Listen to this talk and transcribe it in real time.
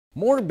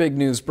More big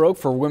news broke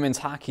for women's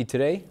hockey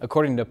today.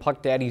 According to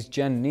Puck Daddy's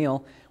Jen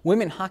Neal,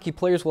 women hockey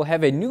players will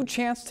have a new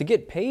chance to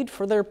get paid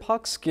for their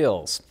puck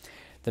skills.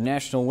 The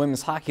National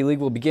Women's Hockey League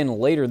will begin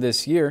later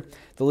this year.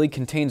 The league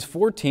contains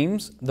 4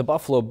 teams: the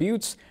Buffalo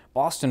Beauts,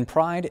 Boston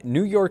Pride,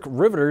 New York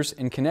Riveters,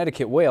 and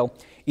Connecticut Whale.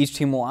 Each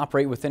team will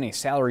operate within a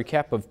salary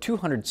cap of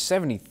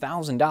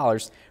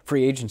 $270,000.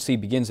 Free agency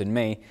begins in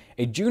May.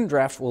 A June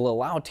draft will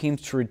allow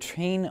teams to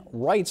retain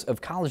rights of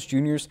college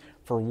juniors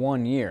for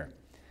 1 year.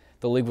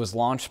 The league was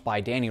launched by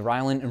Danny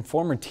Ryland and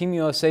former Team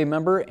USA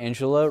member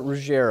Angela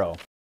Ruggiero.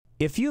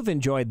 If you've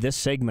enjoyed this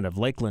segment of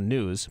Lakeland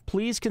News,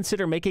 please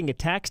consider making a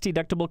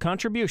tax-deductible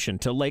contribution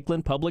to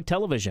Lakeland Public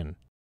Television.